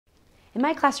In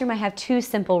my classroom, I have two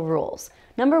simple rules.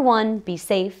 Number one, be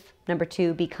safe. Number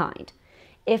two, be kind.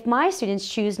 If my students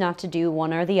choose not to do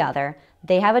one or the other,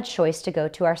 they have a choice to go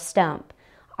to our stump.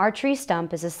 Our tree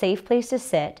stump is a safe place to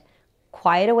sit,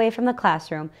 quiet away from the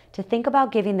classroom, to think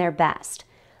about giving their best.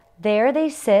 There they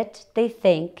sit, they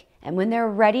think, and when they're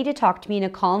ready to talk to me in a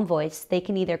calm voice, they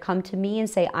can either come to me and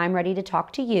say, I'm ready to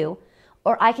talk to you,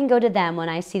 or I can go to them when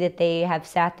I see that they have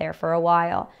sat there for a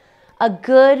while. A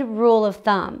good rule of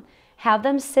thumb: have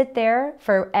them sit there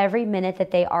for every minute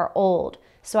that they are old.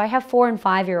 So I have 4- and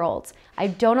 5-year-olds. I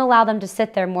don't allow them to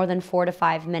sit there more than 4 to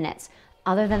 5 minutes.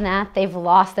 Other than that, they've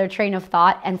lost their train of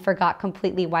thought and forgot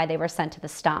completely why they were sent to the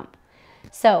stump.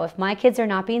 So if my kids are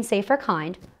not being safe or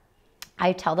kind,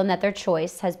 I tell them that their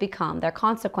choice has become their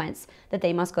consequence, that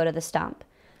they must go to the stump.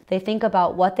 They think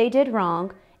about what they did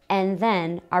wrong and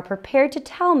then are prepared to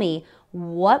tell me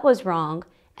what was wrong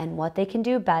and what they can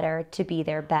do better to be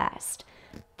their best.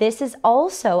 This is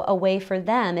also a way for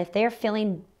them, if they're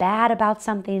feeling bad about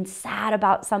something, sad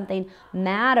about something,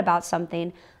 mad about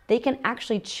something, they can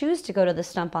actually choose to go to the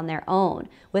stump on their own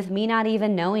with me not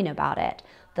even knowing about it.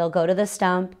 They'll go to the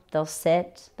stump, they'll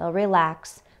sit, they'll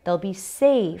relax, they'll be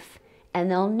safe, and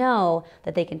they'll know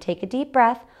that they can take a deep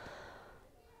breath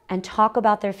and talk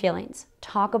about their feelings,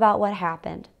 talk about what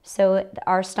happened. So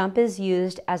our stump is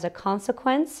used as a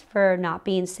consequence for not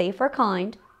being safe or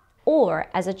kind, or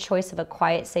as a choice of a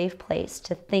quiet, safe place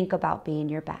to think about being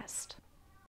your best.